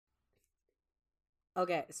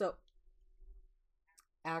Okay, so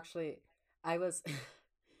actually, I was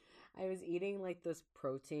I was eating like this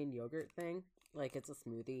protein yogurt thing, like it's a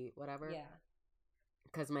smoothie, whatever. Yeah.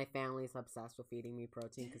 Because my family's obsessed with feeding me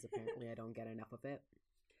protein because apparently I don't get enough of it.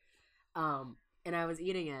 And I was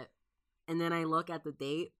eating it, and then I look at the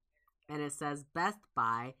date, and it says Best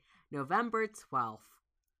Buy, November 12th.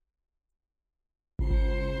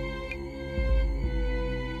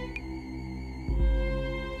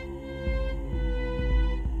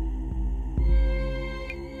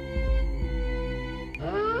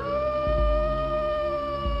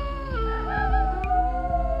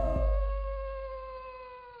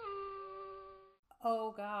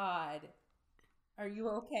 Oh God. Are you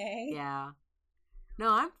okay? Yeah.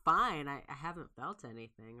 No, I'm fine. I haven't felt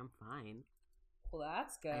anything. I'm fine. Well,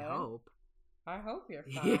 that's I good. hope. I hope you're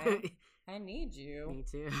fine. Me I need you.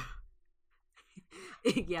 too.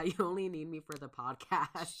 Yeah, you only need me for the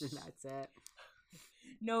podcast, and that's it.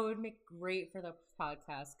 No, it would make great for the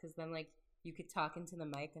podcast because then, like, you could talk into the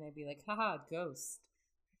mic and I'd be like, haha, ghost.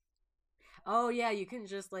 Oh yeah, you can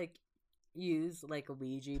just like use like a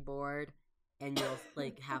Ouija board, and you'll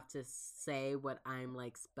like have to say what I'm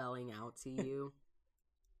like spelling out to you.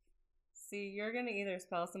 See, you're going to either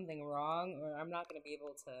spell something wrong or I'm not going to be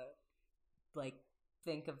able to, like,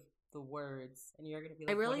 think of the words. And you're going to be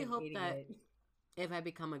I like, what really an hope that idiot. if I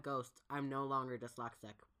become a ghost, I'm no longer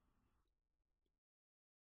dyslexic.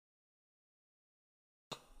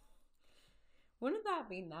 Wouldn't that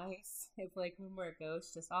be nice if, like, when we're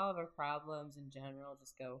ghosts, just all of our problems in general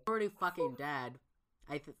just go. I'm already fucking dead.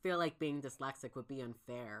 Feel like being dyslexic would be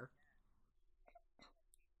unfair.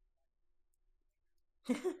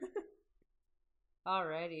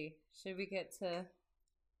 Alrighty. Should we get to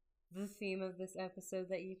the theme of this episode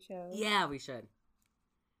that you chose? Yeah, we should.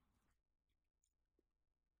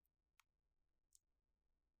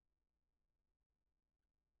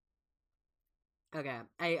 Okay,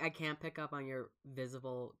 I can't pick up on your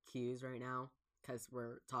visible cues right now because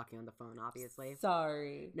we're talking on the phone, obviously.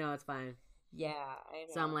 Sorry. No, it's fine. Yeah,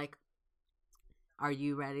 I So I'm know. like, are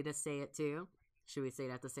you ready to say it too? Should we say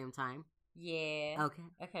it at the same time? Yeah. Okay.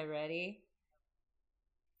 Okay, ready?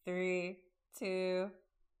 Three, two,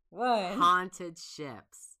 one. Haunted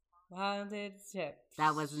ships. Haunted ship.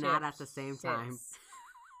 That was not at the same time.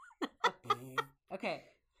 Ships. Okay. Okay.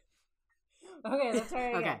 Okay, let's try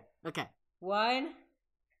it again. Okay, okay. One,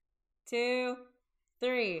 two,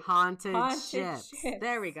 three. Haunted Haunted ships. ships.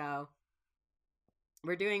 There we go.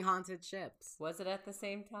 We're doing haunted ships. Was it at the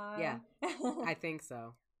same time? Yeah, I think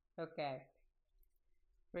so. Okay.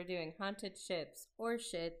 We're doing haunted ships or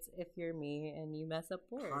shits if you're me and you mess up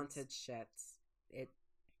words. Haunted shits. It.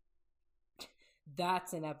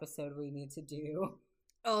 That's an episode we need to do.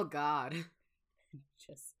 Oh God.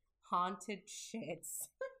 Just haunted shits.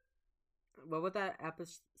 What would that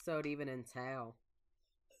episode even entail?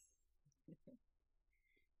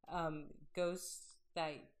 Ghosts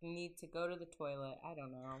that need to go to the toilet. I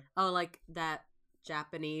don't know. Oh, like that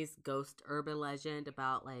Japanese ghost urban legend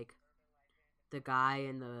about like the guy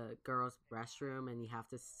in the girl's restroom and you have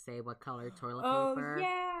to say what color toilet Oh paper.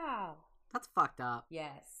 yeah. That's fucked up.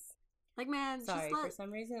 Yes. Like, man, Sorry, just for let.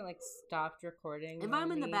 some reason it like stopped recording. If on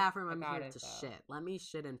I'm in the me. bathroom, I I'm got here it, to though. shit. Let me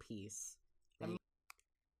shit in peace.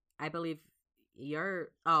 I believe you're.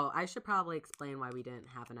 Oh, I should probably explain why we didn't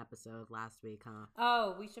have an episode last week, huh?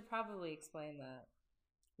 Oh, we should probably explain that.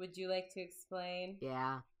 Would you like to explain?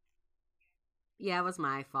 Yeah. Yeah, it was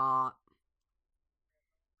my fault.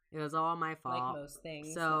 It was all my Like fault. most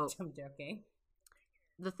things. So I'm joking.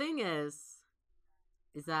 the thing is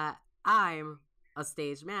that I'm a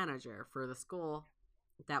stage manager for the school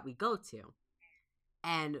that we go to.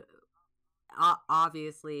 And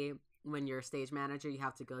obviously, when you're a stage manager, you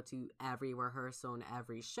have to go to every rehearsal and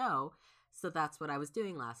every show. So that's what I was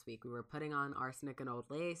doing last week. We were putting on Arsenic and Old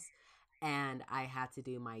Lace, and I had to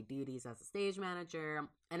do my duties as a stage manager,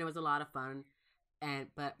 and it was a lot of fun.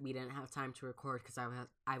 But we didn't have time to record because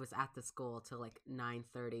I was at the school till like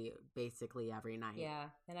 9:30 basically every night. Yeah,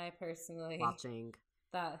 and I personally watching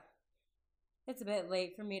thought it's a bit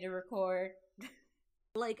late for me to record.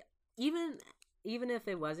 Like even if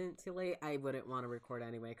it wasn't too late, I wouldn't want to record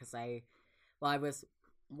anyway because I was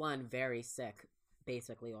one very sick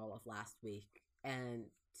basically all of last week, and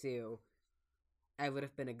two, I would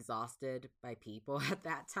have been exhausted by people at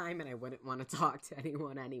that time, and I wouldn't want to talk to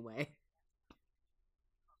anyone anyway.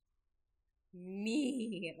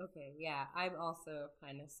 Me. Okay, yeah, I'm also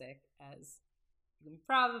kind of sick, as you can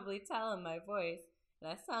probably tell in my voice.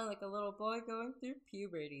 And I sound like a little boy going through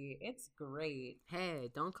puberty. It's great.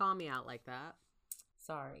 Hey, don't call me out like that.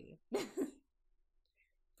 Sorry.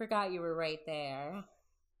 Forgot you were right there.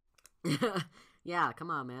 Yeah, come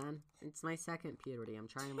on, man. It's my second puberty. I'm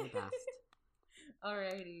trying my best.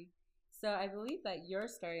 Alrighty. So I believe that you're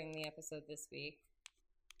starting the episode this week.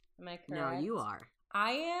 Am I correct? No, you are.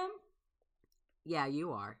 I am? Yeah,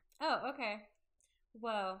 you are. Oh, okay.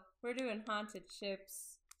 Well, we're doing haunted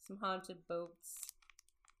ships, some haunted boats.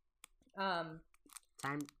 Time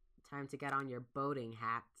to get on your boating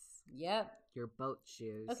hats. Yep. Your boat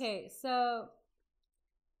shoes. Okay, so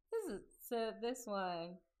this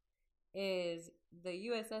one is the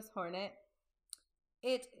USS Hornet.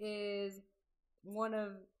 It is one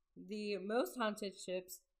of the most haunted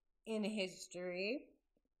ships in history.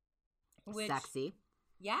 Sexy.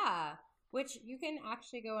 Yeah, which you can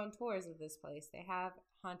actually go on tours of this place. They have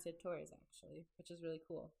haunted tours actually, which is really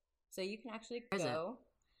cool. So you can actually go.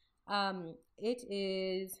 It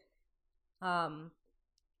is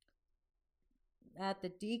at the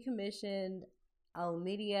decommissioned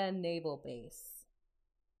Almeida Naval Base.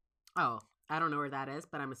 Oh, I don't know where that is,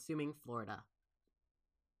 but I'm assuming Florida.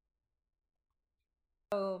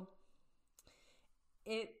 So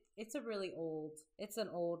it's an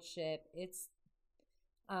old ship. It's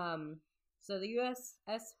so the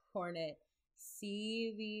USS Hornet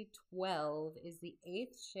CV-12 is the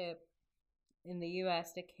eighth ship in the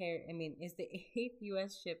U.S. to carry. Is the eighth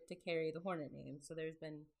U.S. ship to carry the Hornet name. So there's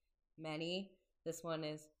been many. This one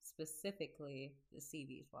is specifically the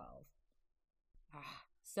CV-12.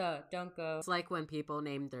 So don't go. It's like when people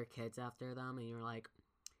name their kids after them, and you're like,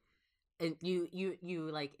 and you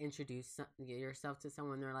like introduce yourself to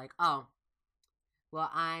someone. They're like, oh, well,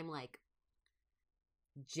 I'm like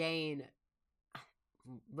Jane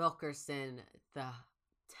Wilkerson the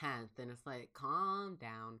 10th, and it's like, calm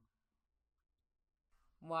down.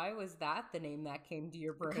 Why was that the name that came to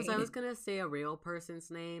your brain? Because I was gonna say a real person's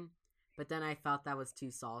name, but then I felt that was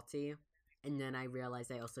too salty, and then I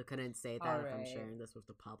realized I also couldn't say that if I'm sharing this with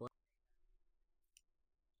the public.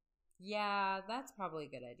 Yeah, that's probably a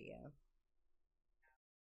good idea.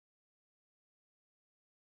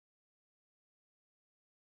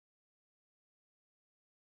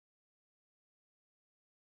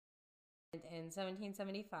 In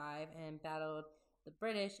 1775 and battled the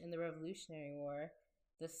British in the Revolutionary War.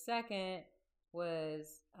 The second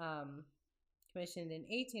was commissioned in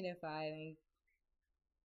 1805 and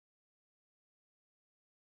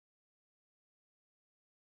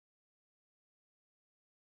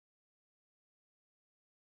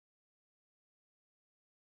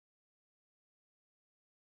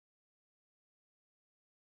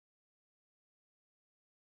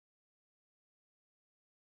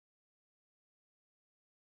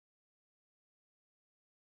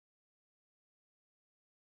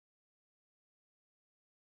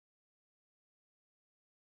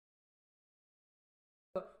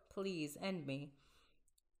please end me.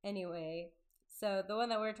 Anyway, so the one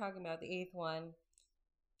that we're talking about, the eighth one,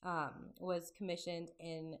 was commissioned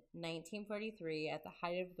in 1943 at the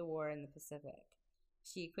height of the war in the Pacific.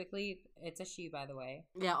 It's a she, by the way.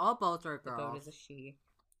 Yeah, all boats are girls. The boat is a she.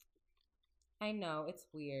 I know, it's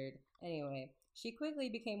weird. Anyway, she quickly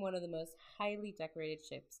became one of the most highly decorated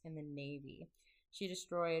ships in the Navy. She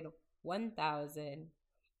destroyed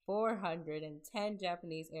 1,410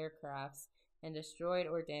 Japanese aircrafts and destroyed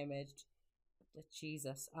or damaged,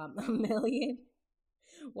 Jesus,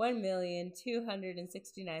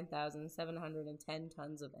 1,269,710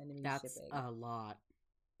 tons of enemy shipping. That's a lot.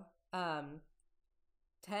 10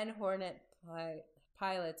 Hornet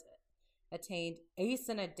pilots attained Ace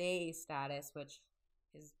in a Day status, which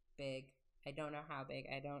is big. I don't know how big.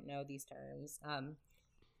 I don't know these terms.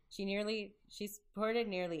 She supported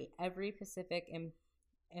nearly every Pacific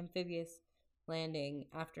amphibious landing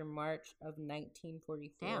after March of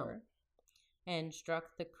 1944. Damn. And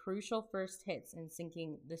struck the crucial first hits in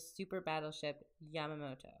sinking the super battleship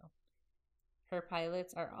Yamamoto. Her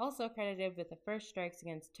pilots are also credited with the first strikes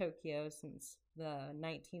against Tokyo since the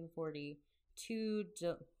 1942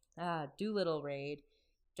 Doolittle raid.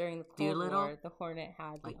 During the Cold War, the Hornet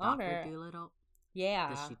had the honor. Dr. Doolittle?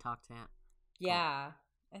 Yeah. Does she talk to him? Yeah.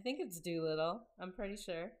 I think it's Doolittle. I'm pretty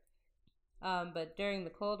sure. But during the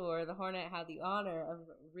Cold War, the Hornet had the honor of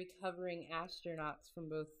recovering astronauts from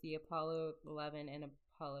both the Apollo 11 and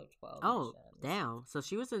Apollo 12 Oh, missions. damn. So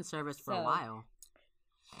she was in service for a while.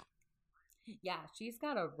 Yeah, she's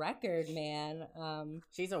got a record, man.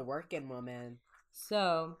 She's a working woman.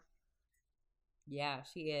 So, yeah,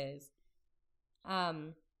 she is.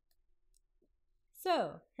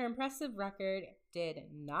 So, her impressive record did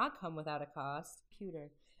not come without a cost.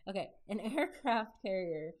 Okay, an aircraft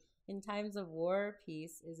carrier in times of war or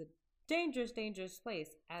peace is a dangerous, dangerous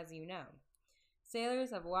place, as you know.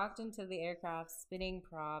 Sailors have walked into the aircraft spinning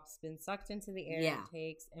props, been sucked into the air Yeah.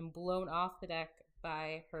 intakes, and blown off the deck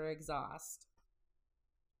by her exhaust.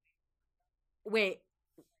 Wait,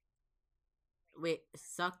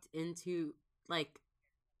 sucked into like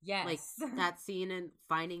Yes. that scene in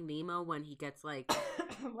Finding Nemo when he gets like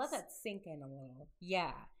Let that sink in a little.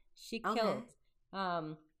 Yeah. She Okay.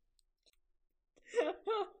 killed.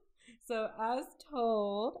 So as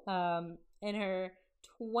told, in her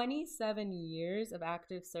 27 years of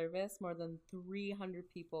active service, more than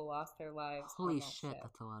 300 people lost their lives. Holy on that shit, ship.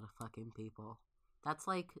 that's a lot of fucking people. That's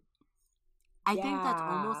like I think that's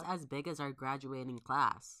almost as big as our graduating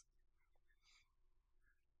class.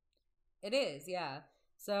 It is, yeah.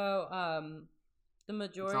 So, the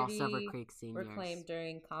majority It's all Silver Creek seniors. were claimed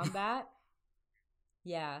during combat.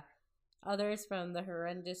 Yeah. Others from the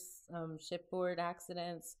horrendous shipboard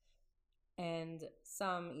accidents, and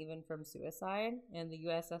some even from suicide. And the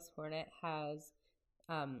USS Hornet has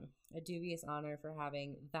a dubious honor for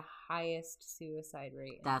having the highest suicide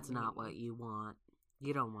rate. That's not what you want.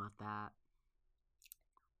 You don't want that.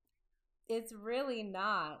 It's really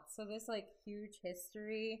not. So this like huge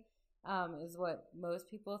history is what most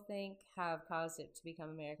people think have caused it to become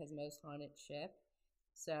America's most haunted ship.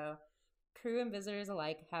 So crew and visitors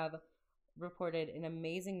alike have reported an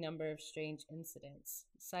amazing number of strange incidents,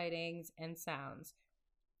 sightings, and sounds,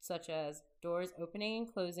 such as doors opening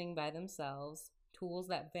and closing by themselves, tools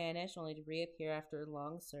that vanish only to reappear after a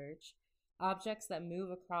long search, objects that move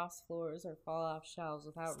across floors or fall off shelves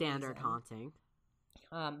without standard reason.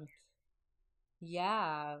 haunting.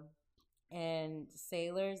 Yeah. And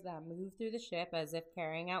sailors that move through the ship as if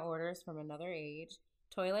carrying out orders from another age,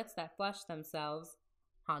 toilets that flush themselves,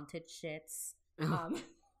 haunted shits. I'm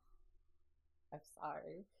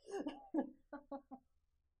sorry.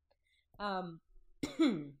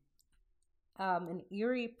 An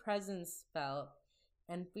eerie presence felt,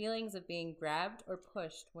 and feelings of being grabbed or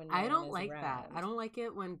pushed when no I don't one is like around. that. I don't like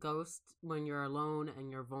it when ghosts, when you're alone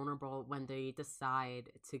and you're vulnerable, when they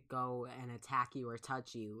decide to go and attack you or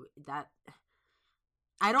touch you.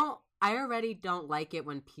 I already don't like it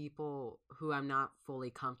when people who I'm not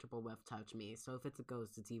fully comfortable with touch me. So if it's a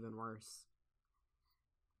ghost, it's even worse.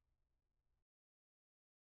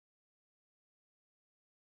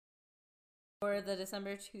 For the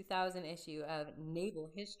December 2000 issue of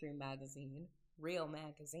Naval History Magazine, Real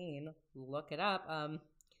Magazine, look it up,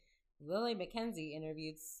 Lily Mackenzie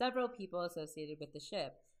interviewed several people associated with the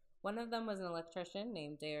ship. One of them was an electrician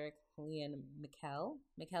named Derek Leon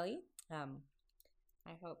McKelly.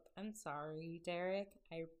 I'm sorry, Derek.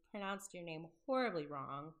 I pronounced your name horribly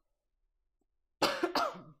wrong.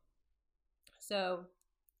 So,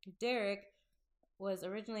 Derek was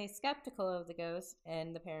originally skeptical of the ghosts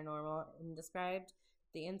and the paranormal and described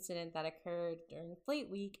the incident that occurred during Fleet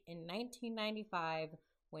Week in 1995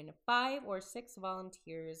 when 5 or 6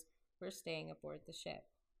 volunteers were staying aboard the ship.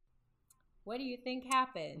 What do you think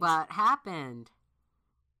happened? What happened?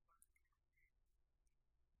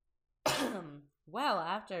 Well,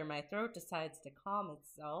 after my throat decides to calm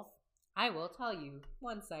itself, I will tell you.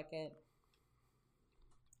 1 second.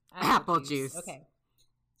 Apple juice. Okay.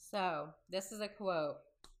 So, this is a quote.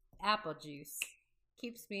 Apple juice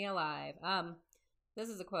keeps me alive. This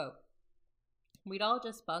is a quote. We'd all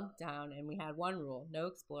just bunked down and we had one rule, no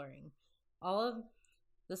exploring. All of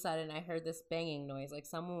the sudden, I heard this banging noise like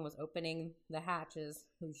someone was opening the hatches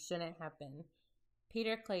who shouldn't have been.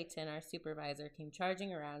 Peter Clayton, our supervisor, came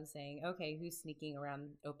charging around saying, okay, who's sneaking around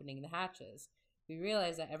opening the hatches? We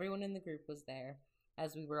realized that everyone in the group was there,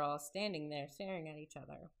 as we were all standing there staring at each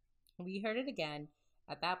other. We heard it again.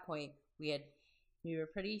 At that point, we were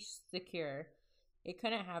pretty secure. It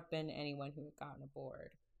couldn't have been anyone who had gotten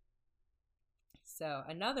aboard. So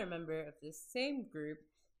another member of this same group,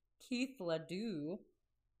 Keith Ledoux,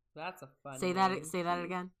 that's a fun Say name. Say that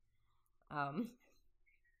again.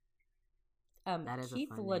 That is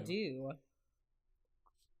Keith Ledoux,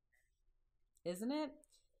 isn't it?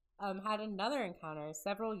 Had another encounter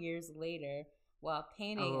several years later while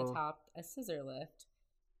painting atop a scissor lift,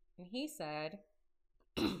 and he said,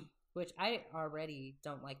 which I already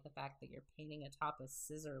don't like the fact that you're painting atop a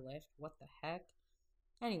scissor lift. What the heck?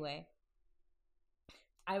 Anyway,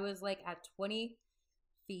 I was like at 20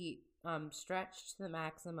 feet, stretched to the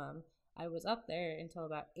maximum. I was up there until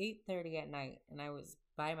about 8:30 at night, and I was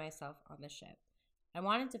by myself on the ship. I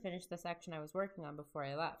wanted to finish the section I was working on before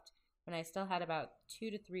I left, when I still had about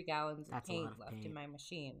 2 to 3 gallons of paint left in my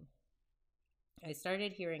machine. I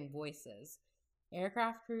started hearing voices.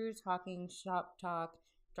 Aircraft crews talking shop talk,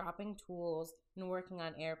 dropping tools, and working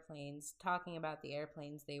on airplanes, talking about the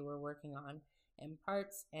airplanes they were working on, and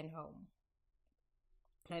parts and home.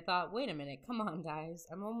 And I thought, wait a minute, come on, guys.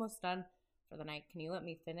 I'm almost done for the night. Can you let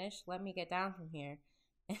me finish? Let me get down from here.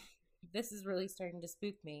 This is really starting to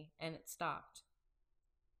spook me. And it stopped.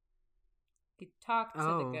 He talked to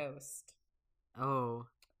the ghost. Oh.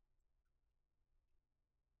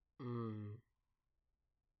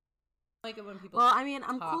 Like it when people Well, I mean,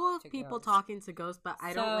 I'm cool with people ghosts. talking to ghosts, but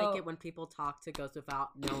I don't like it when people talk to ghosts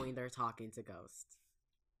without knowing they're talking to ghosts.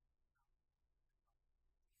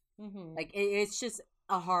 Mm-hmm. Like, it's just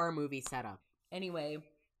a horror movie setup. Anyway.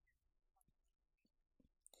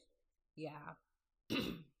 Yeah.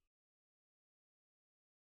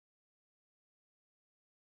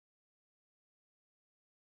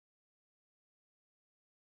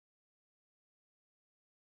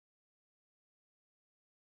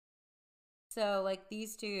 So, like,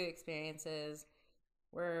 these two experiences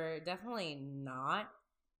were definitely not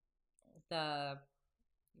the,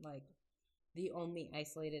 like, the only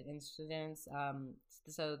isolated incidents.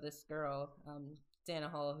 So this girl, Dana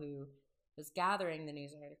Hull, who was gathering the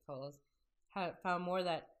news articles, found more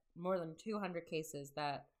than 200 cases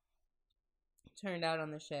that turned out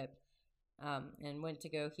on the ship, and went to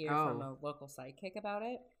go hear from a local psychic about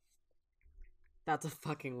it. That's a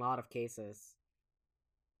fucking lot of cases.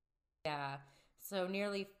 Yeah. So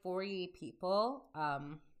nearly 40 people,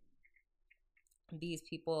 these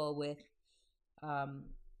people with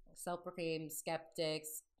self-proclaimed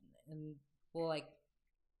skeptics, and well, like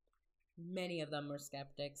many of them were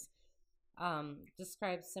skeptics,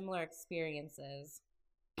 described similar experiences.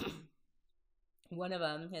 One of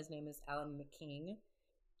them, his name is Alan McKing,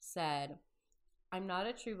 said, "I'm not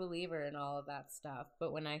a true believer in all of that stuff,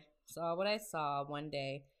 but when I saw what I saw one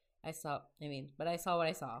day, I saw what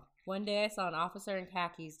I saw. One day I saw an officer in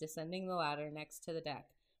khakis descending the ladder next to the deck.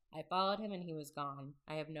 I followed him and he was gone.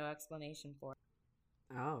 I have no explanation for it."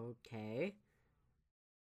 Oh, okay.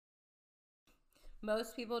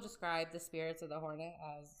 Most people describe the spirits of the Hornet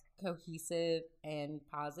as cohesive and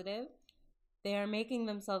positive. They are making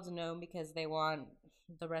themselves known because they want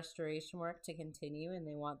the restoration work to continue and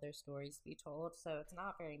they want their stories to be told, so it's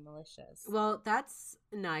not very malicious. Well, that's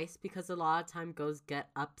nice because a lot of time ghosts get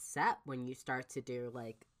upset when you start to do,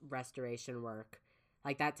 like, restoration work.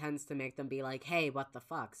 Like, that tends to make them be like, hey, what the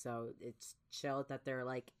fuck? So it's chill that they're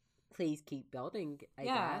like, please keep building, I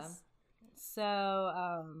guess.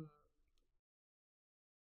 So,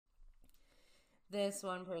 this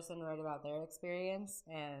one person wrote about their experience,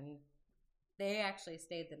 and they actually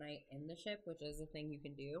stayed the night in the ship, which is a thing you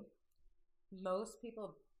can do. Most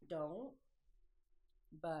people don't,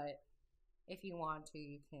 but if you want to,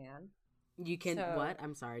 you can. You can what?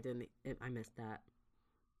 I'm sorry, I missed that.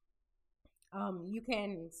 You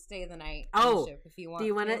can stay the night in the ship if you want. Do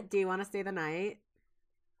you want to stay the night?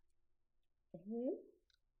 Mm-hmm.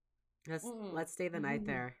 Let's stay the night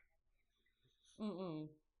there.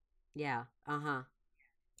 Yeah.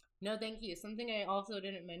 No, thank you. Something I also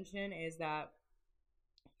didn't mention is that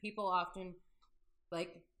people often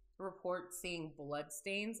report seeing blood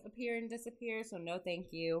stains appear and disappear, so no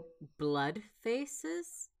thank you. Blood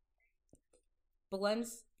faces? Blood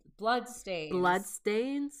stains. Blood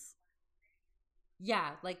stains?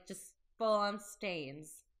 Yeah, like just full on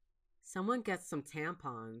stains. Someone gets some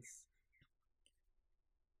tampons.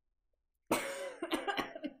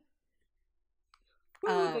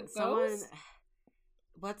 Someone.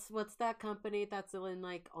 What's that company that's in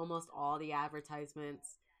like almost all the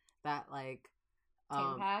advertisements that like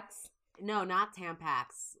Tampax? No, not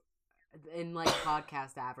Tampax. In like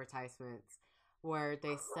podcast advertisements where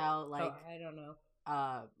they sell like I don't know.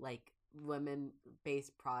 Like women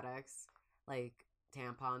based products like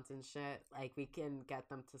tampons and shit. Like we can get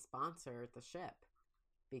them to sponsor the ship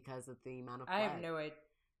because of the amount of blood. I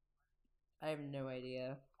have no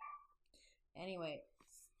idea. Anyway,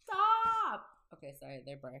 stop. Okay, sorry,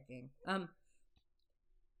 they're barking.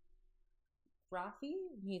 Rafi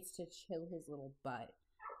needs to chill his little butt.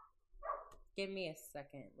 Give me a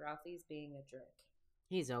second. Rafi's being a jerk.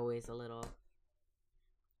 He's always a little.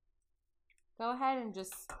 Go ahead and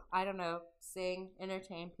just, I don't know, sing,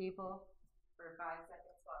 entertain people for 5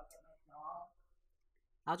 seconds while I get my dog.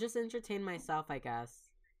 I'll just entertain myself, I guess.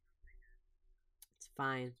 It's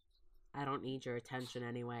fine. I don't need your attention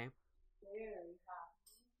anyway.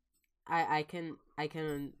 I can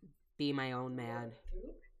be my own man.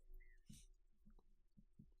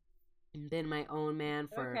 Been my own man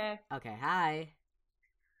for okay, hi.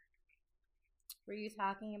 Were you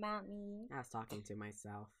talking about me? I was talking to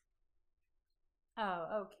myself.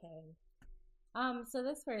 Oh, okay. So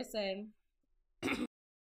this person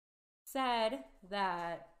said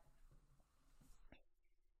that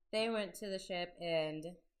they went to the ship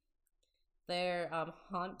and their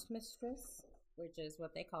haunt mistress, which is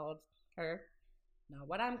what they called her, not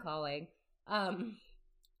what I'm calling,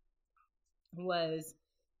 was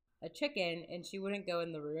a chicken, and she wouldn't go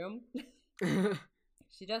in the room.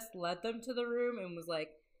 She just led them to the room and was like,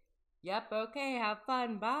 yep, okay, have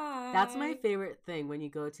fun, bye. That's my favorite thing when you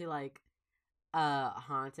go to like a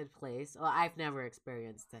haunted place. Well, I've never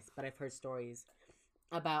experienced this, but I've heard stories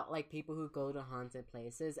about like people who go to haunted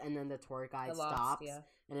places and then the tour guide stops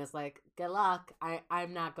and it's like, good luck,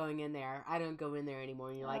 I'm not going in there, I don't go in there anymore,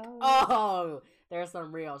 and you're like, oh, there's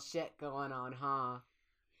some real shit going on, huh?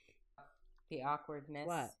 The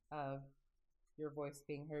awkwardness of your voice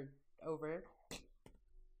being heard over.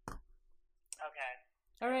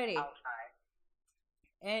 Okay. Alrighty. I'll try.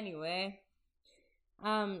 Anyway,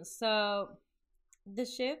 so the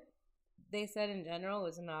ship, they said in general,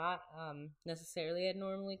 was not necessarily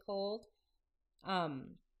abnormally cold.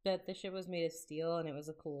 But the ship was made of steel and it was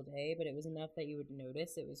a cool day, but it was enough that you would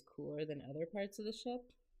notice it was cooler than other parts of the ship.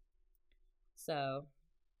 So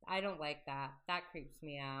I don't like that. That creeps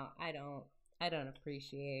me out. I don't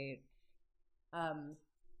appreciate.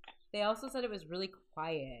 They also said it was really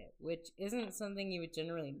quiet, which isn't something you would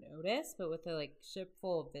generally notice, but with the like ship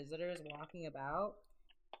full of visitors walking about,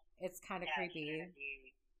 it's kind of creepy.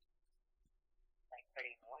 Be, like,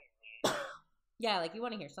 pretty noisy. Yeah, like you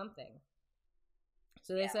want to hear something.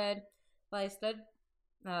 So they said, well, I stood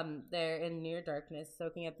there in near darkness,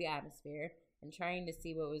 soaking up the atmosphere and trying to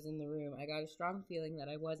see what was in the room. I got a strong feeling that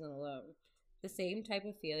I wasn't alone. The same type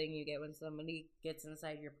of feeling you get when somebody gets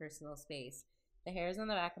inside your personal space. The hairs on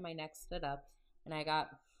the back of my neck stood up, and I got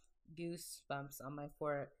goosebumps on my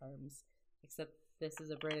forearms. Except this is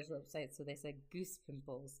a British website, so they said goose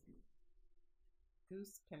pimples.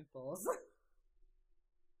 Goose pimples.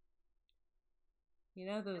 You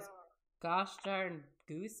know those gosh darn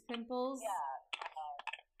goose pimples? Yeah.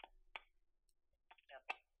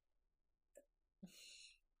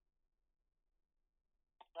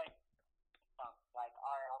 Like,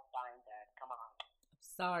 I'll find that. Come on.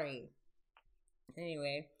 Sorry.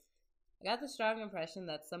 Anyway, I got the strong impression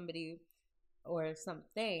that somebody or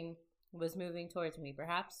something was moving towards me,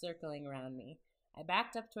 perhaps circling around me. I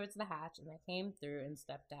backed up towards the hatch and I came through and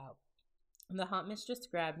stepped out. The haunt mistress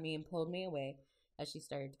grabbed me and pulled me away as she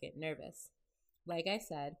started to get nervous. Like I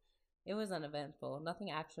said, it was uneventful.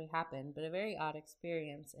 Nothing actually happened, but a very odd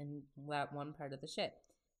experience in that one part of the ship.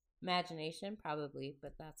 Imagination, probably,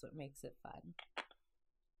 but that's what makes it fun.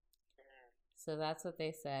 So that's what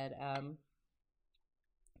they said.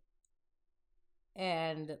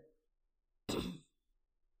 And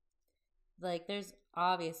like there's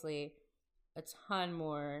obviously a ton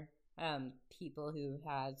more people who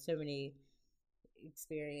had so many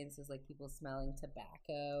experiences, like people smelling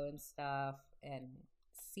tobacco and stuff and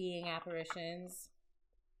seeing apparitions,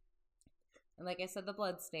 and like I said, the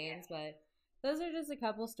blood stains. But those are just a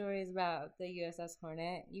couple stories about the USS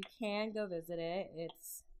Hornet. You can go visit it.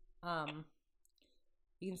 It's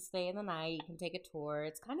you can stay in the night, you can take a tour.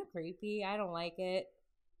 It's kind of creepy. I don't like it.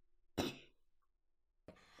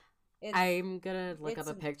 I'm gonna look up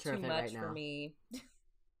a picture of it right now. Too much for me.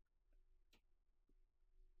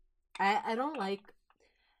 I don't like.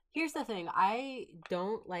 Here's the thing. I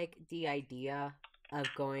don't like the idea of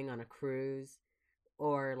going on a cruise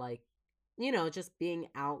or like, just being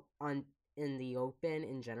out in the open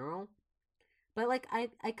in general. But like I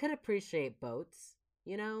could appreciate boats,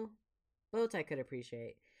 Boats I could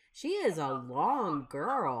appreciate. She is a long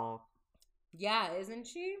girl. Yeah, isn't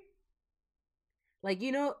she? Like,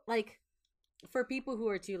 like for people who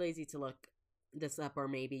are too lazy to look this up, or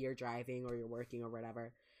maybe you're driving or you're working or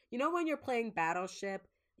whatever, when you're playing Battleship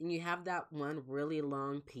and you have that one really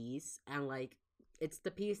long piece and like it's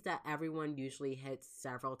the piece that everyone usually hits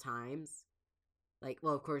several times. Like,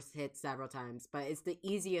 well, of course, hits several times, but it's the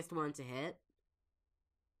easiest one to hit.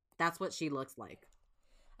 That's what she looks like.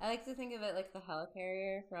 I like to think of it like the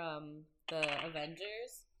helicarrier from the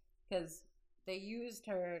Avengers, because they used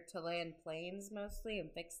her to land planes mostly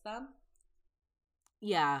and fix them.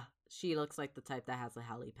 Yeah, she looks like the type that has a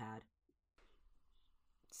helipad.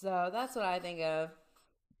 So that's what I think of.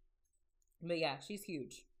 But yeah, she's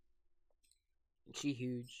huge. She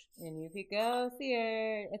huge. And you could go see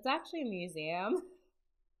her. It's actually a museum.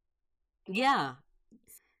 Yeah.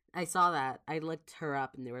 I saw that. I looked her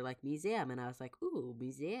up and they were like, museum. And I was like, ooh,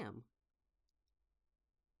 museum.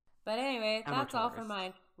 But anyway, that's all for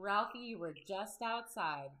mine. Ralphie, you were just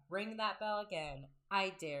outside. Ring that bell again.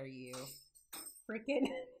 I dare you. Freaking.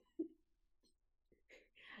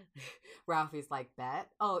 Ralphie's like, bet.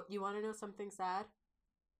 Oh, you want to know something sad?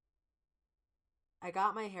 I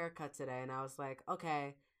got my hair cut today and I was like,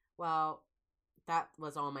 okay, well, that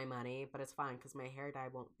was all my money, but it's fine because my hair dye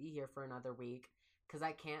won't be here for another week because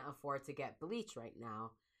I can't afford to get bleach right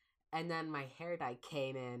now. And then my hair dye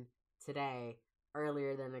came in today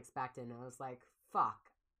earlier than expected, and I was like, fuck.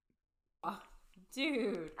 Oh,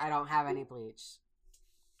 dude. I don't have any bleach.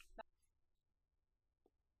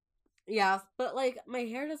 Yeah, but like my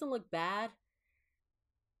hair doesn't look bad.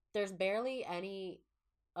 There's barely any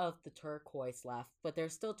of the turquoise left, but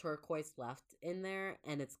there's still turquoise left in there,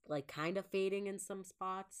 and it's like kind of fading in some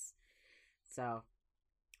spots. So,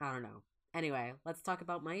 I don't know. Anyway, let's talk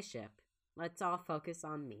about my ship. Let's all focus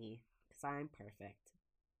on me, because I'm perfect.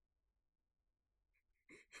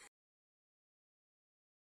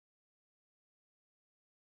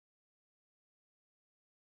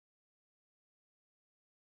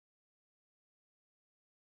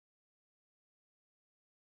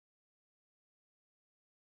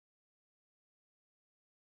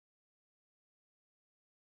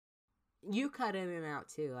 You cut in and out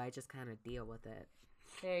too. I just kind of deal with it.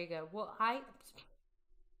 There you go. Well, how am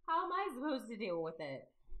I supposed to deal with it?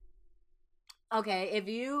 Okay, if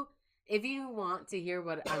you want to hear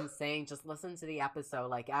what I'm saying, just listen to the episode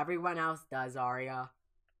like everyone else does, Aria.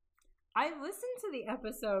 I listened to the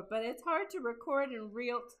episode, but it's hard to record in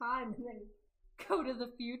real time and then go to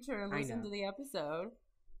the future and listen to the episode.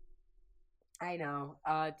 I know.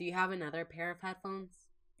 Do you have another pair of headphones?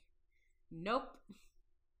 Nope.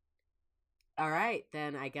 All right,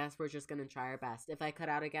 then I guess we're just gonna try our best. If I cut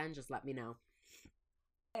out again, just let me know.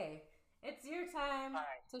 Hey, it's your time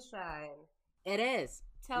to shine. It is.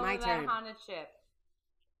 Tell my me turn. about haunted ship.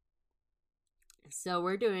 So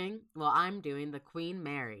I'm doing the Queen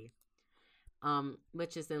Mary,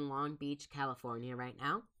 which is in Long Beach, California right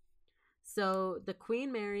now. So the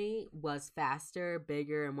Queen Mary was faster,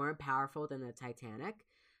 bigger, and more powerful than the Titanic.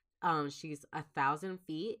 She's 1,000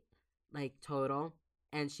 feet, like total,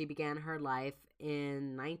 and she began her life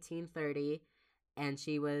in 1930, and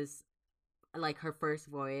she was, like, her first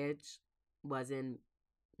voyage was in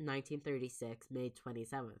 1936, May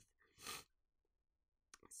 27th.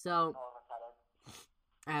 So, All of a sudden.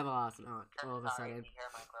 I have a lot all of a Sorry sudden. to hear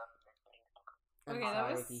my growth experience. I'm Okay, that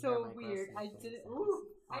sorry was if you hear so my weird. grocery I didn't. things. Ooh,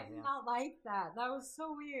 Oh, I did yeah. not like that. That was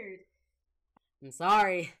so weird. I'm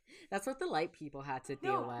sorry. That's what the light people had to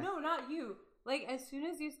deal with. No, not you. Like, as soon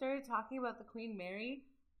as you started talking about the Queen Mary,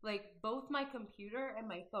 like, both my computer and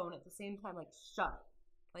my phone at the same time, like, shut.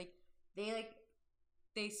 Like,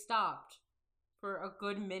 they stopped for a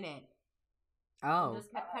good minute. Oh. And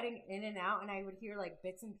just kept cutting in and out, and I would hear, like,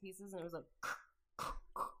 bits and pieces, and it was like,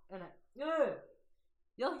 and ugh.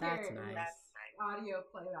 You'll hear That's it in nice. the audio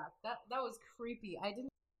playback. That was creepy. I didn't.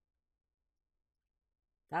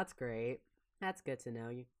 That's great. That's good to know.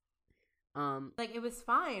 You. Like, it was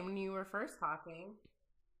fine when you were first talking,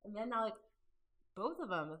 and then now, like, both of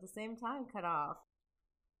them at the same time cut off.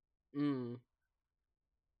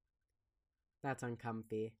 That's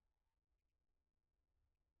uncomfy.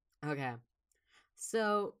 Okay.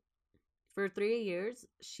 So, for 3 years,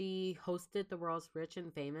 she hosted the world's rich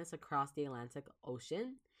and famous across the Atlantic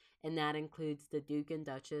Ocean, and that includes the Duke and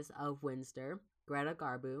Duchess of Windsor, Greta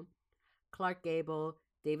Garbo, Clark Gable,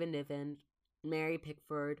 David Niven, Mary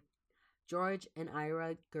Pickford, George and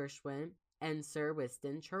Ira Gershwin, and Sir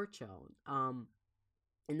Winston Churchill. And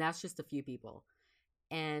that's just a few people.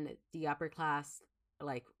 And the upper class,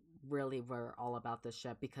 like, really were all about this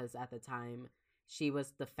ship because at the time she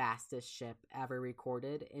was the fastest ship ever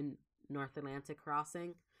recorded in North Atlantic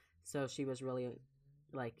crossing. So she was really,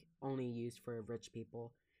 like, only used for rich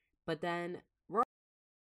people. But then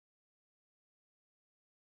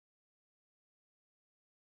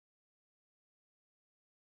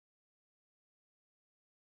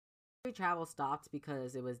travel stopped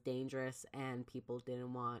because it was dangerous and people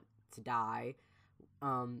didn't want to die.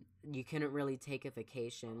 You couldn't really take a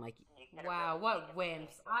vacation. Like, Wow, what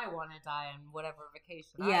wimps! I want to die on whatever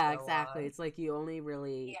vacation. yeah, I go exactly. on. It's like you only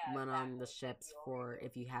really Yeah, went on the exactly. ships for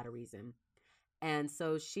if you had a reason. And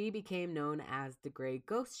so she became known as the Grey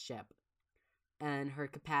Ghost Ship. And her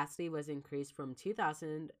capacity was increased from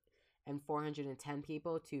 2,410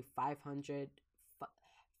 people to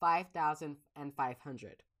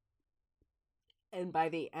 5,500. And by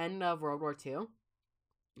the end of World War II,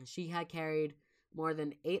 she had carried more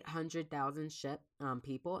than 800,000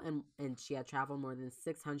 people, and she had traveled more than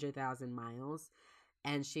 600,000 miles.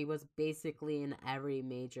 And she was basically in every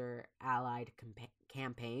major Allied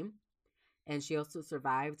campaign. And she also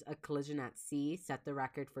survived a collision at sea, set the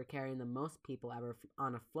record for carrying the most people ever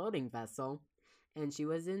on a floating vessel. And she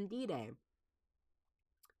was in D-Day.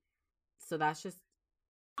 So that's just...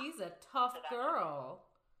 She's a tough girl.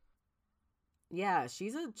 Yeah,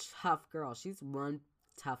 she's a tough girl. She's one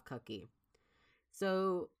tough cookie.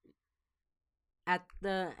 So at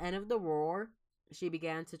the end of the war, she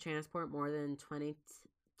began to transport more than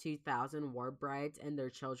 22,000 war brides and their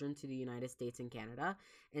children to the United States and Canada.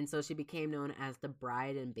 And so she became known as the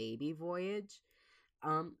Bride and Baby Voyage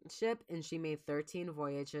ship. And she made 13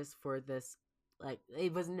 voyages for this. Like,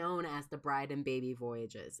 it was known as the Bride and Baby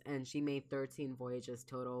Voyages. And she made 13 voyages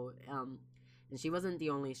total. And she wasn't the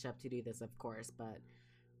only ship to do this, of course, but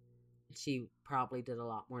she probably did a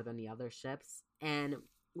lot more than the other ships. And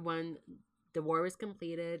when the war was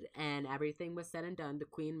completed and everything was said and done, the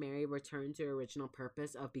Queen Mary returned to her original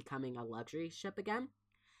purpose of becoming a luxury ship again.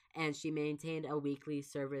 And she maintained a weekly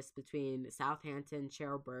service between Southampton,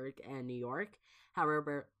 Cherbourg, and New York.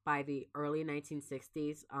 However, by the early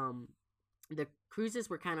 1960s, the cruises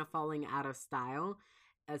were kind of falling out of style,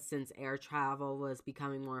 since air travel was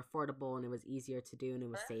becoming more affordable and it was easier to do and it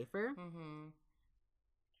was safer. Mm-hmm.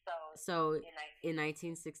 So in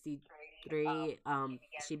 1963,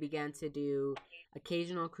 she began to do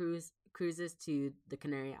occasional cruises to the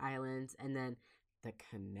Canary Islands, and then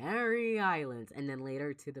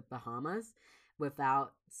later to the Bahamas,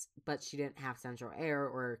 but she didn't have central air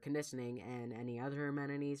or conditioning and any other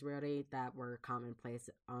amenities really that were commonplace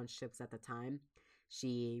on ships at the time.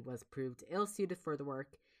 She was proved ill-suited for the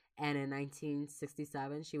work, and in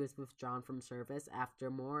 1967 she was withdrawn from service after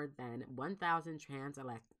more than 1,000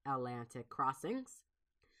 transatlantic crossings.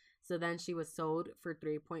 So then she was sold for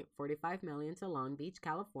 $3.45 million to Long Beach,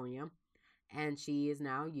 California, and she is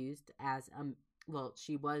now used as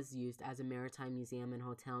she was used as a maritime museum and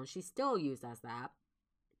hotel, and she's still used as that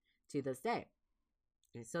to this day.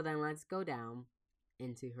 And so then let's go down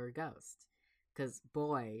into her ghost, because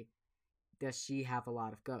boy, does she have a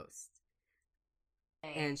lot of ghosts.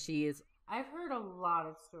 And she is... I've heard a lot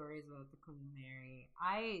of stories about the Queen Mary.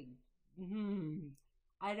 I don't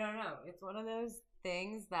know. It's one of those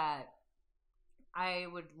things that I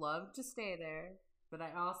would love to stay there, but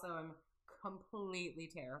I also am completely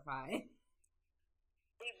terrified.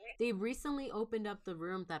 They recently opened up the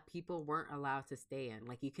room that people weren't allowed to stay in.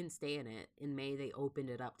 Like, you can stay in it. In May, they opened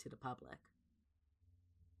it up to the public.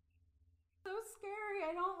 So scary.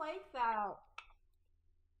 I don't like that.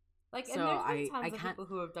 Like, So and there's been I tons of people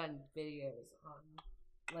who have done videos on,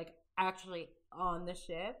 like, actually on the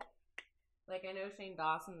ship. Like, I know Shane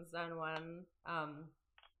Dawson's done one.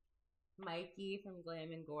 Mikey from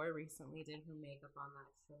Glam and Gore recently did her makeup on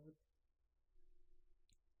that ship.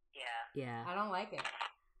 Yeah. I don't like it.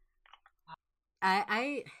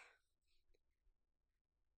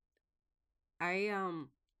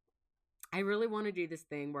 I really want to do this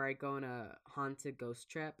thing where I go on a haunted ghost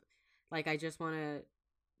trip. Like, I just want to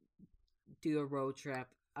do a road trip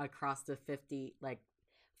across the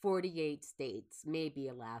 48 states, maybe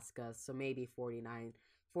Alaska, so maybe 49,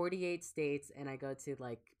 48 states, and I go to,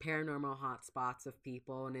 like, paranormal hotspots of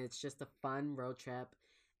people, and it's just a fun road trip.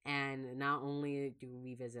 And not only do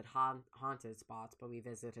we visit haunted spots, but we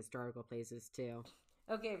visit historical places too.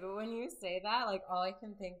 Okay, but when you say that, like, all I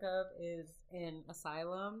can think of is in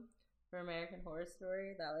Asylum for American Horror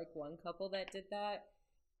Story, that, like, one couple that did that.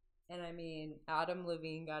 And I mean, Adam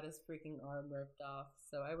Levine got his freaking arm ripped off,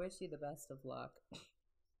 so I wish you the best of luck.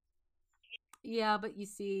 Yeah, but you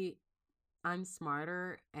see, I'm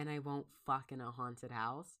smarter and I won't fuck in a haunted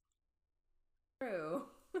house. True.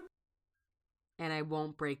 And I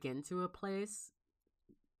won't break into a place.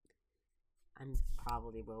 I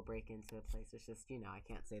probably will break into a place. It's just, I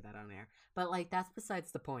can't say that on air. But, like, that's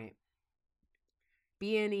besides the point.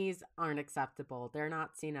 B&Es aren't acceptable. They're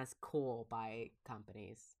not seen as cool by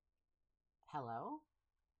companies. Hello?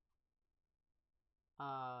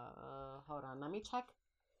 Hold on. Let me check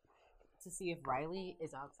to see if Riley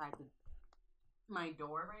is outside my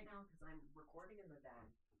door right now, because I'm recording in the den.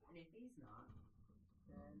 And if he's not,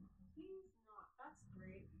 then he's not. That's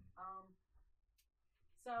great.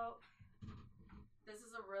 So this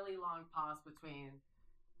is a really long pause between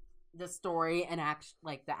the story and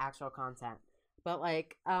the actual content. But,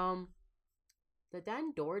 like, the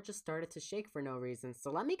den door just started to shake for no reason.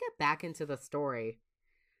 So let me get back into the story.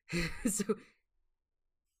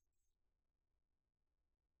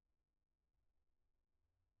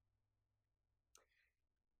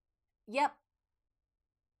 Yep,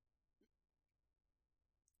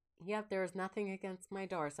 there was nothing against my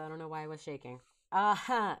door, so I don't know why I was shaking.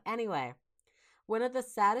 Anyway, one of the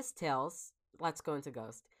saddest tales, let's go into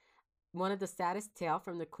Ghost. One of the saddest tale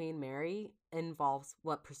from the Queen Mary involves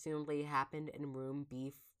what presumably happened in room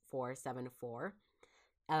B474.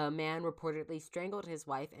 A man reportedly strangled his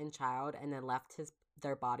wife and child and then left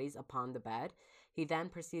their bodies upon the bed. He then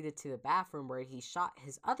proceeded to the bathroom where he shot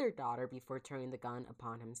his other daughter before turning the gun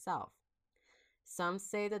upon himself. Some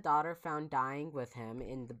say the daughter found dying with him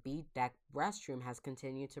in the beat-deck restroom has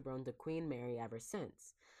continued to roam the Queen Mary ever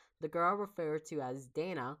since. The girl, referred to as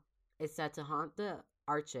Dana, is said to haunt the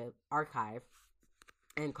archive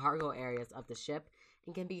and cargo areas of the ship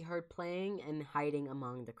and can be heard playing and hiding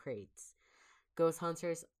among the crates. Ghost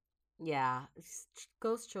hunters, yeah,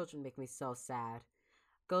 ghost children make me so sad.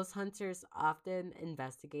 Ghost hunters often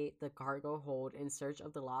investigate the cargo hold in search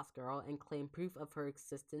of the lost girl and claim proof of her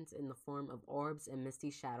existence in the form of orbs and misty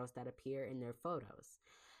shadows that appear in their photos.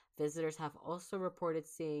 Visitors have also reported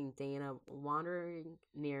seeing Dana wandering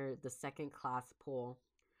near the second-class pool,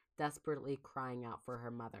 desperately crying out for her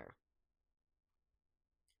mother.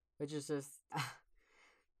 Which is just...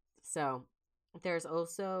 So, there's a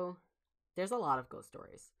lot of ghost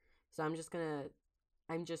stories. So I'm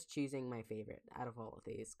just choosing my favorite out of all of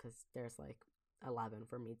these because there's like 11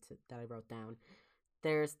 for me that I wrote down.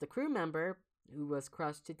 There's the crew member who was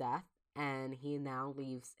crushed to death, and he now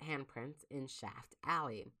leaves handprints in Shaft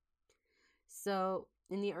Alley. So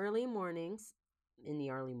in the early morning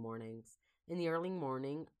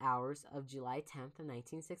hours of July 10th,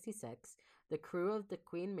 1966, the crew of the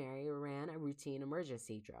Queen Mary ran a routine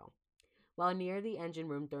emergency drill. While near the engine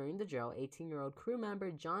room during the drill, 18-year-old crew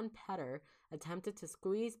member John Petter attempted to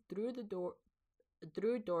squeeze through door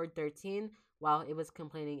 13 while it was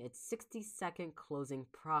completing its 60-second closing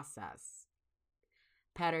process.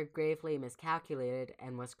 Petter gravely miscalculated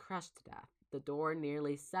and was crushed to death. The door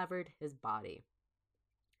nearly severed his body.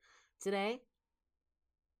 Today,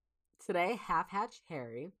 Half-Hatch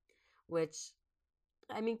Harry, which,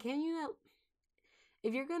 I mean,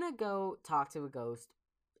 if you're gonna go talk to a ghost,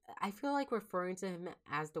 I feel like referring to him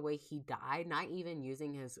as the way he died, not even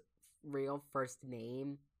using his real first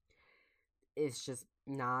name, is just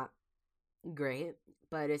not great.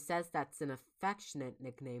 But it says that's an affectionate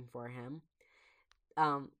nickname for him.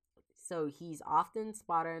 So he's often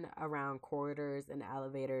spotted around corridors and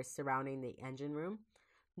elevators surrounding the engine room.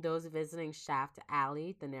 Those visiting Shaft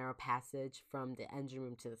Alley, the narrow passage from the engine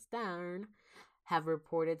room to the stern, have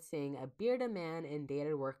reported seeing a bearded man in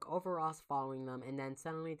dated work overalls following them and then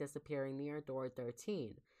suddenly disappearing near door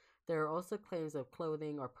 13. There are also claims of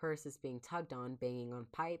clothing or purses being tugged on, banging on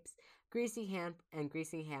pipes, greasy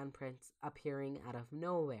handprints appearing out of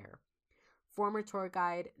nowhere. Former tour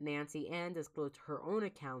guide Nancy Ann disclosed her own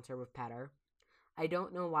encounter with Petter. "I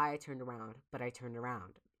don't know why I turned around, but I turned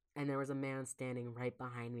around, and there was a man standing right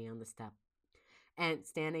behind me on the step. And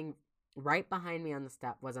standing right behind me on the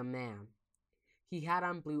step was a man. He had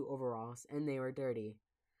on blue overalls, and they were dirty.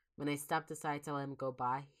 When I stepped aside to let him go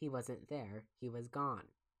by, he wasn't there. He was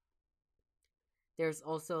gone." There's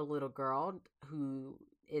also a little girl who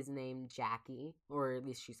is named Jackie, or at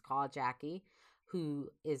least she's called Jackie,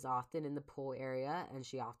 who is often in the pool area, and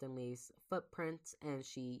she often leaves footprints, and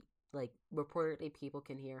she, reportedly people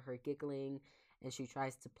can hear her giggling, and she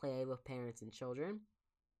tries to play with parents and children.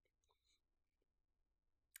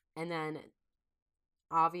 And then,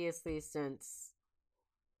 obviously, since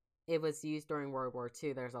it was used during World War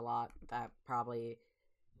II, there's a lot that probably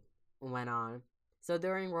went on. So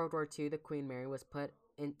during World War II, the Queen Mary was put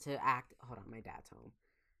into act... Hold on, my dad's home.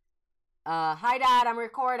 Hi, Dad, I'm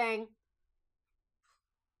recording.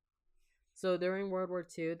 So during World War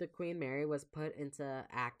II, the Queen Mary was put into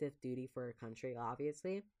active duty for her country,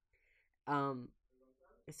 obviously.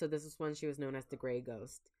 So this is when she was known as the Grey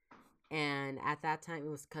Ghost. And at that time, it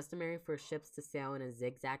was customary for ships to sail in a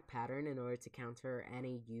zigzag pattern in order to counter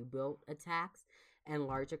any U-boat attacks, and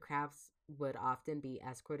larger crafts would often be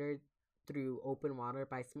escorted through open water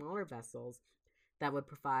by smaller vessels that would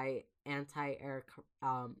provide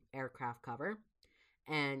aircraft cover.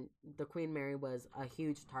 And the Queen Mary was a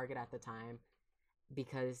huge target at the time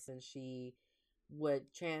because she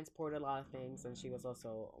would transport a lot of things, and she was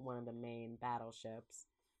also one of the main battleships.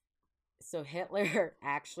 So Hitler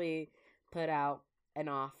actually put out an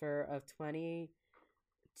offer of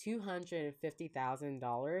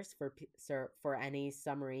 $250,000 for any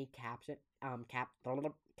submarine caption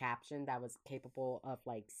that was capable of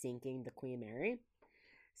sinking the Queen Mary.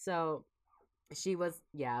 So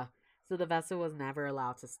so the vessel was never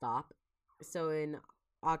allowed to stop. So in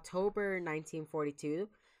October 1942,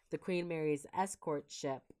 the Queen Mary's escort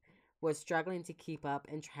ship was struggling to keep up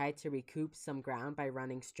and tried to recoup some ground by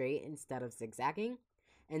running straight instead of zigzagging.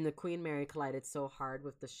 And the Queen Mary collided so hard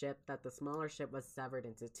with the ship that the smaller ship was severed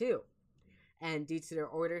into two. And due to their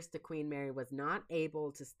orders, the Queen Mary was not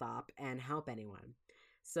able to stop and help anyone.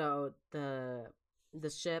 So the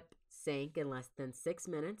ship sank in less than 6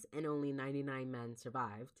 minutes, and only 99 men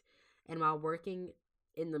survived. And while working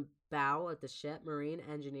in the bow of the ship, Marine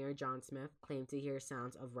engineer John Smith claimed to hear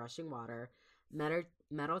sounds of rushing water,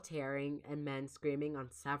 metal tearing, and men screaming on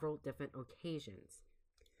several different occasions.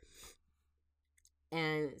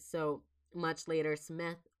 And so much later,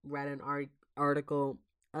 Smith read an article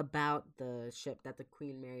about the ship that the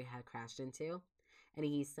Queen Mary had crashed into, and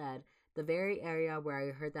he said, "The very area where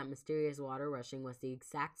I heard that mysterious water rushing was the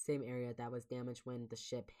exact same area that was damaged when the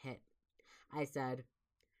ship hit." I said,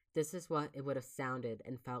 "This is what it would have sounded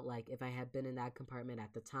and felt like if I had been in that compartment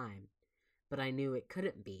at the time. But I knew it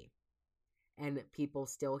couldn't be. And people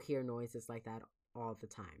still hear noises like that all the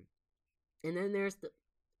time." And then there's the...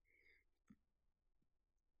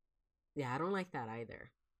 Yeah, I don't like that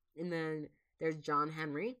either. And then there's John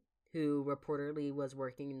Henry, who reportedly was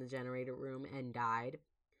working in the generator room and died.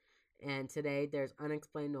 And today there's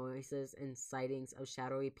unexplained noises and sightings of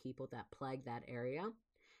shadowy people that plague that area.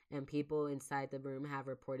 And people inside the room have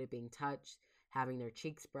reported being touched, having their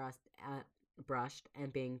cheeks brushed,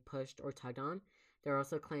 and being pushed or tugged on. There are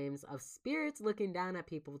also claims of spirits looking down at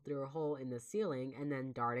people through a hole in the ceiling and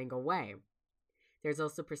then darting away. There's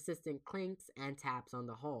also persistent clinks and taps on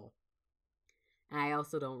the hole. And I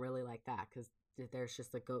also don't really like that because there's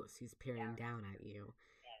just a ghost who's peering down at you.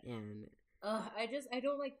 And I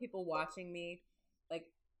don't like people watching me, like,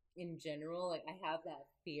 in general. Like, I have that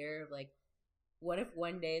fear of, like, what if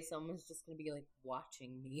one day someone's just gonna be, like,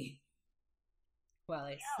 watching me while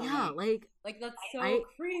I sleep? yeah, like that's so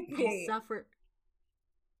creepy.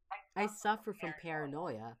 I suffer from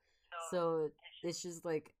paranoia, so it's just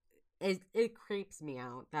like it creeps me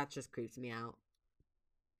out. That just creeps me out.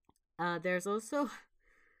 There's also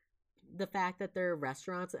the fact that their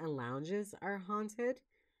restaurants and lounges are haunted.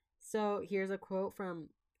 So here's a quote from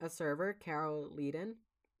a server, Carol Leedon.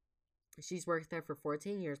 She's worked there for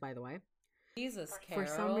 14 years, by the way. Jesus, Carol.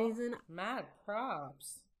 For some reason, mad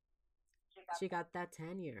props. She got that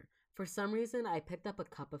tenure. For some reason, I picked up a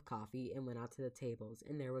cup of coffee and went out to the tables,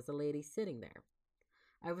 and there was a lady sitting there.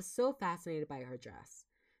 I was so fascinated by her dress.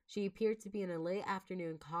 She appeared to be in a late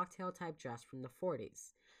afternoon cocktail-type dress from the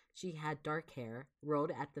 40s. She had dark hair,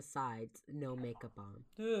 rolled at the sides, no makeup on.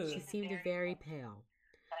 Ugh. She seemed very pale,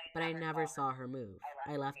 but I never saw her move.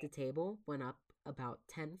 I left the table, went up about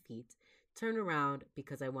 10 feet, turned around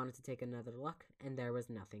because I wanted to take another look, and there was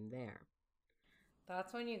nothing there.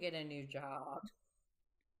 That's when you get a new job.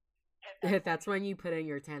 That's when you put in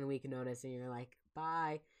your 10-week notice and you're like,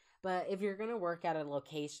 bye. But if you're going to work at a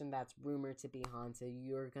location that's rumored to be haunted,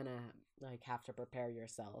 you're going to like have to prepare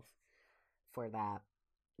yourself for that.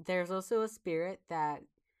 There's also a spirit that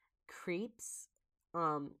creeps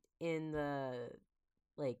in the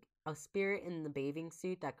like a spirit in the bathing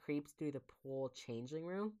suit that creeps through the pool changing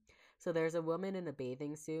room. So there's a woman in a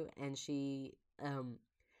bathing suit and she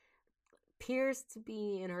appears to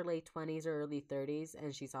be in her late 20s or early 30s,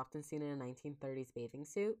 and she's often seen in a 1930s bathing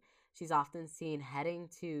suit. She's often seen heading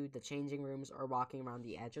to the changing rooms or walking around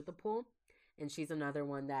the edge of the pool. And she's another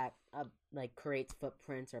one that like creates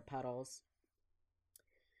footprints or puddles.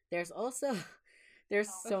 There's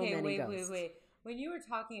so many ghosts. Wait. When you were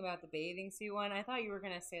talking about the bathing suit one, I thought you were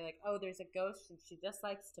going to say, like, oh, there's a ghost and she just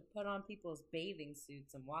likes to put on people's bathing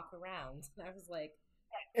suits and walk around. And I was like,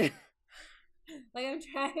 like,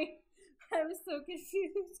 I was so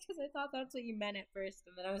confused because I thought that's what you meant at first.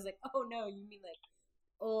 And then I was like, oh, no, you mean, like,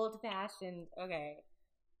 old-fashioned. Okay.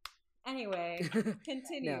 Anyway,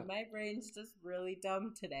 continue. No. My brain's just really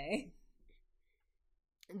dumb today.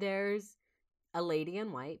 There's a lady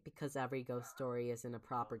in white, because every ghost story isn't a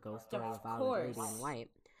proper ghost story without a lady in white.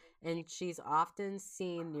 And she's often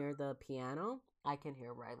seen near the piano. I can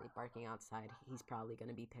hear Riley barking outside. He's probably going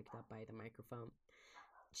to be picked up by the microphone.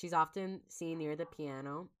 She's often seen near the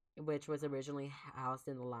piano, which was originally housed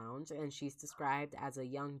in the lounge, and she's described as a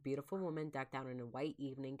young, beautiful woman decked out in a white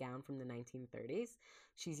evening gown from the 1930s.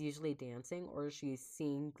 She's usually dancing, or she's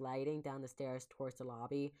seen gliding down the stairs towards the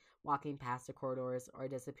lobby, walking past the corridors, or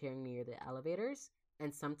disappearing near the elevators.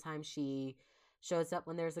 And sometimes she shows up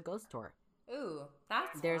when there's a ghost tour. Ooh,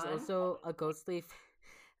 that's There's fun. also a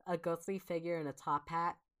ghostly figure in a top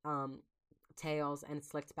hat, tails, and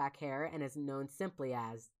slicked back hair, and is known simply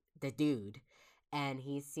as the Dude. And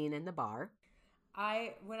he's seen in the bar.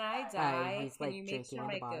 When I die, he's, can like, you make drinking sure at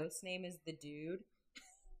my the bar. ghost name is the Dude?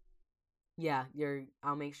 Yeah,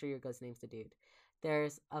 I'll make sure your ghost name's the Dude.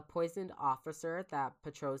 There's a poisoned officer that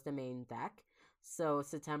patrols the main deck. So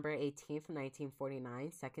September 18th,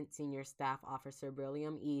 1949, Second Senior Staff Officer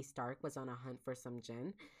William E. Stark was on a hunt for some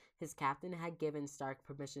gin. His captain had given Stark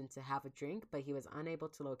permission to have a drink, but he was unable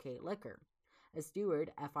to locate liquor. A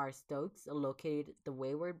steward, F.R. Stokes, located the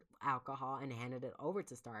wayward alcohol and handed it over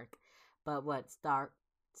to Stark. But what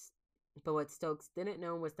Stokes didn't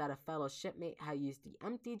know was that a fellow shipmate had used the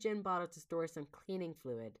empty gin bottle to store some cleaning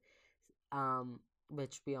fluid.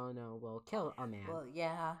 which we all know will kill a man. Well,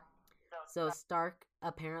 yeah. So Stark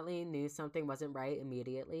apparently knew something wasn't right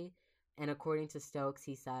immediately, and according to Stokes,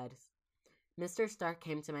 he said, Mr. Stark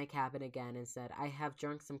came to my cabin again and said, I have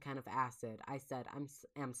drunk some kind of acid. I said,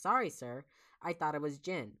 I'm sorry, sir. I thought it was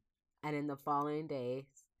gin. And in the following days,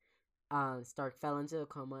 Stark fell into a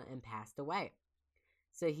coma and passed away.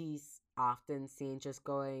 So he's often seen just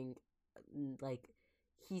going, like,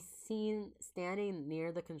 he's seen standing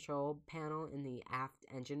near the control panel in the aft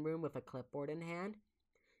engine room with a clipboard in hand.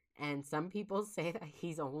 And some people say that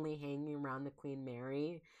he's only hanging around the Queen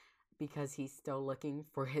Mary because he's still looking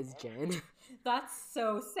for his gin. That's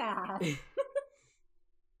so sad.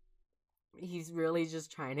 He's really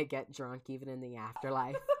just trying to get drunk even in the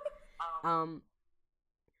afterlife.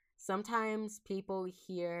 Sometimes people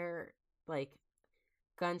hear like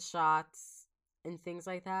gunshots and things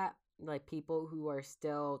like that. Like people who are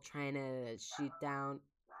still trying to shoot down.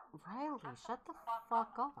 Riley, shut the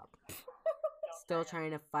fuck up. Still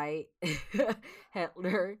trying to fight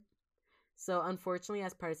Hitler. So unfortunately,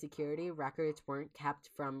 as part of security, records weren't kept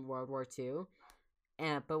from World War II.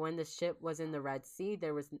 But when the ship was in the Red Sea,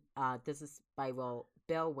 there was this is by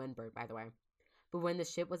Bill Winberg, by the way. But when the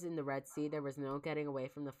ship was in the Red Sea, there was no getting away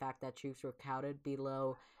from the fact that troops were counted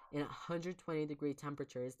below in 120-degree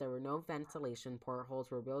temperatures. There were no ventilation,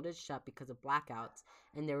 portholes were welded shut because of blackouts,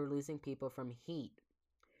 and they were losing people from heat.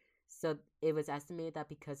 So it was estimated that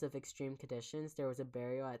because of extreme conditions, there was a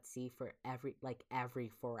burial at sea for every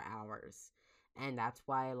 4 hours. And that's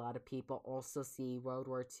why a lot of people also see World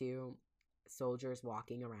War II soldiers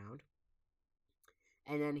walking around.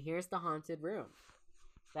 And then here's the haunted room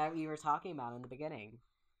that we were talking about in the beginning.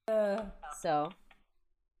 So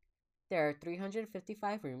there are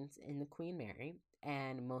 355 rooms in the Queen Mary,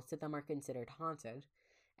 and most of them are considered haunted.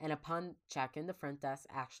 And upon check-in, the front desk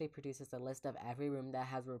actually produces a list of every room that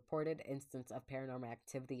has a reported instance of paranormal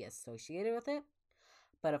activity associated with it.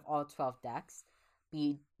 But of all 12 decks,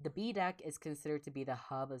 the B deck is considered to be the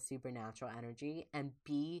hub of supernatural energy, and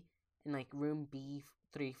room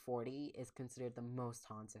B340 is considered the most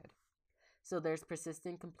haunted. So there's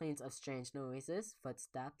persistent complaints of strange noises,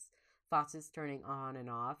 footsteps, faucets turning on and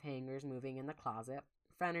off, hangers moving in the closet,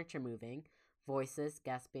 furniture moving, voices,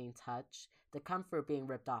 guests being touched, the comfort being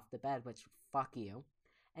ripped off the bed, which fuck you,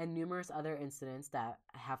 and numerous other incidents that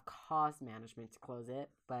have caused management to close it,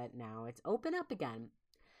 but now it's open up again.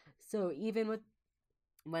 So even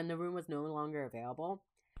when the room was no longer available,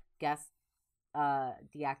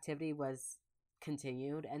 the activity was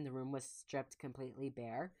continued and the room was stripped completely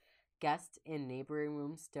bare. Guests in neighboring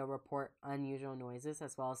rooms still report unusual noises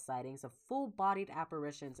as well as sightings of full-bodied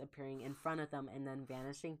apparitions appearing in front of them and then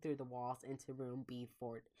vanishing through the walls into room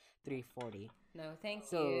B340. No, thank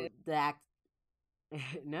So you.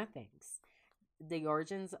 no thanks. The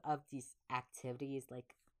origins of these activities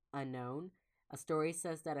unknown. A story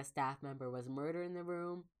says that a staff member was murdered in the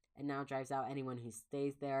room and now drives out anyone who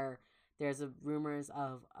stays there. There's rumors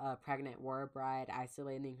of a pregnant war bride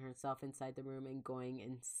isolating herself inside the room and going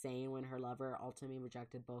insane when her lover ultimately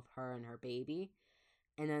rejected both her and her baby.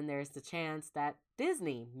 And then there's the chance that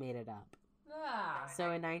Disney made it up.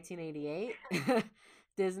 So in 1988,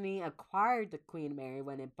 Disney acquired the Queen Mary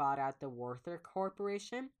when it bought out the Werther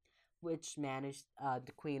Corporation, which managed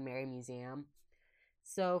the Queen Mary Museum.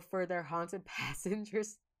 So for their Haunted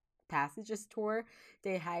Passages tour,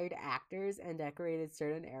 they hired actors and decorated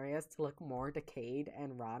certain areas to look more decayed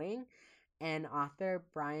and rotting. And author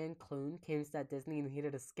Brian Clune claims that Disney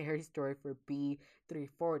needed a scary story for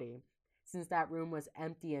B340, since that room was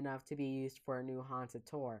empty enough to be used for a new haunted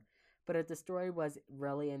tour. But if the story was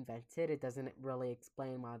really invented, it doesn't really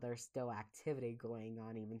explain why there's still activity going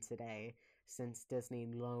on even today, since Disney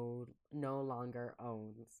no longer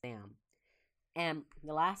owns them. And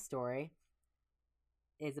the last story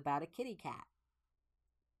is about a kitty cat.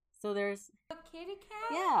 So there's a kitty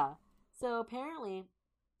cat? Yeah. So apparently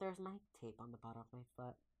there's my tape on the bottom of my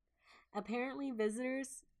foot. Apparently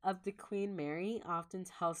visitors of the Queen Mary often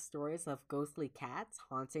tell stories of ghostly cats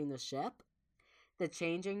haunting the ship. The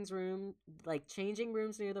changing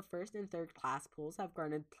rooms near the first and third class pools have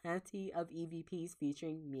garnered plenty of EVPs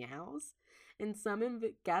featuring meows, and some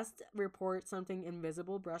guests report something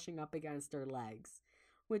invisible brushing up against their legs,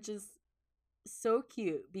 which is so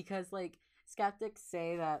cute because skeptics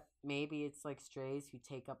say that maybe it's strays who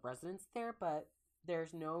take up residence there, but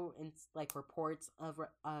there's no reports of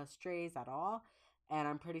strays at all, and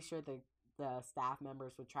I'm pretty sure the staff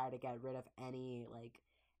members would try to get rid of any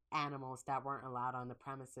animals that weren't allowed on the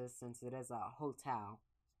premises since it is a hotel.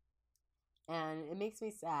 And it makes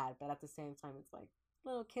me sad, but at the same time it's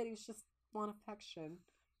little kitties just want affection.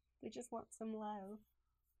 They just want some love.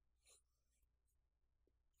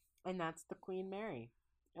 And that's the Queen Mary.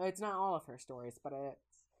 It's not all of her stories, but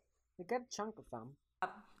it's a good chunk of them.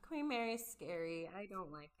 Queen Mary's scary. I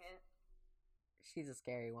don't like it. She's a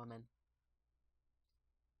scary woman.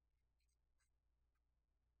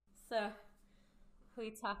 So,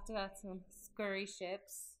 we talked about some scurry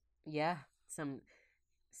ships. Yeah, some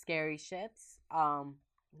scary ships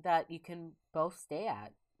that you can both stay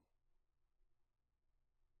at.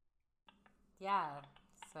 Yeah,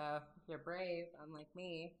 so if you're brave, unlike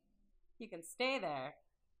me, you can stay there.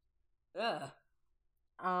 Ugh.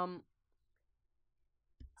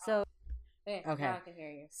 So Hey, okay. now I can hear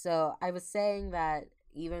you. So I was saying that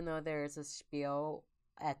even though there's a spiel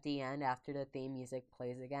at the end after the theme music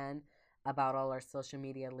plays again about all our social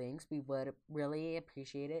media links, we would really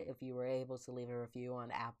appreciate it if you were able to leave a review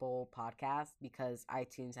on Apple Podcasts, because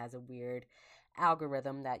iTunes has a weird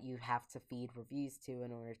algorithm that you have to feed reviews to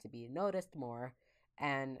in order to be noticed more,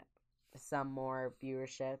 and some more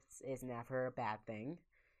viewerships is never a bad thing.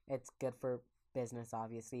 It's good for business,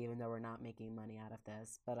 obviously, even though we're not making money out of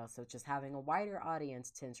this, but also just having a wider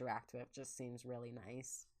audience to interact with just seems really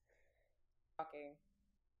nice. Okay.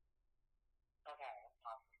 Okay.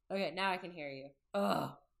 Okay, now I can hear you. Ugh.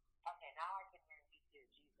 Okay, now I can hear you too.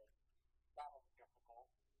 Jesus. That was difficult.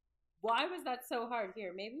 Why was that so hard?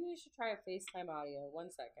 Here, maybe we should try a FaceTime audio.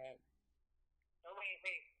 1 second. Oh, wait.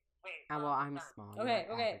 Well, I'm small. Okay,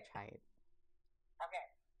 not okay. average height. Okay.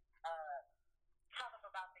 Tell them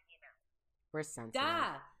about the email. We're sensitive.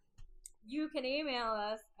 Duh! You can email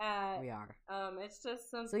us at We are. it's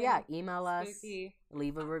just something So yeah, email us, spooky.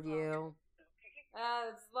 leave a review,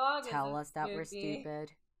 As long as tell it's us that we're spooky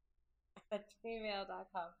stupid. at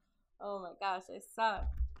gmail.com. Oh my gosh, I suck.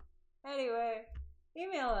 Anyway,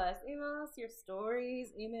 email us. Email us your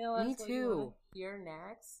stories. Email us Me what you want too. to hear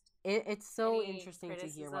next. It's so Any interesting to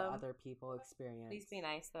hear what criticism? other people experience. Please be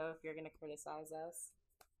nice though if you're gonna criticize us.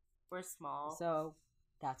 We're small. So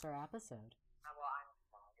that's our episode. Oh, well, I'm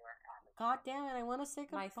small. You're a comic. God damn it! I want to say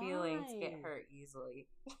goodbye. My feelings get hurt easily.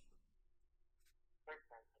 We're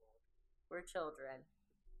sensitive. We're children.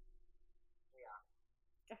 Yeah.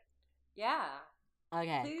 Yeah.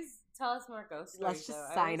 Okay, Please tell us more ghost stories. let's just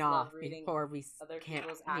though. I sign always love off reading before we other can't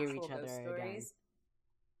people's hear actual each other ghost again. stories.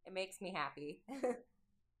 It makes me happy.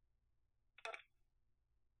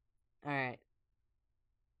 All right.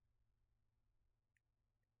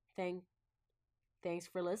 Thanks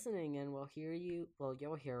for listening, and we'll hear you. Well,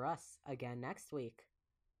 you'll hear us again next week.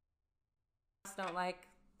 Just don't like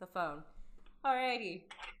the phone. Alrighty.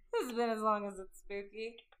 This has been As Long as It's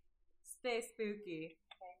Spooky. Stay spooky.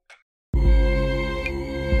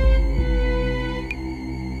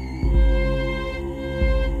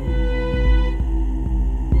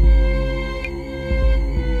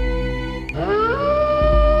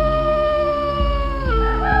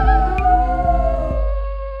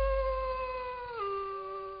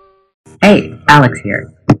 Hey, Alex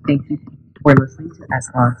here. Thank you for listening to As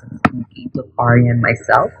Long as It's Spooky with Ari and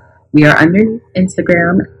myself. We are underneath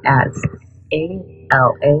Instagram as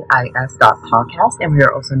ALAIS.podcast, and we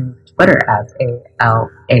are also on Twitter as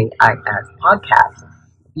ALAIS podcast.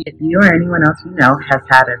 If you or anyone else you know has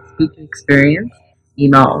had a spooky experience,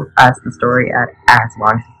 email us the story at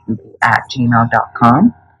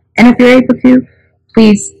aslongspooky@gmail.com. And if you're able to,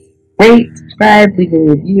 please rate, subscribe, leave a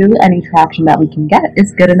review. Any traction that we can get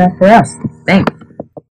is good enough for us. Thanks.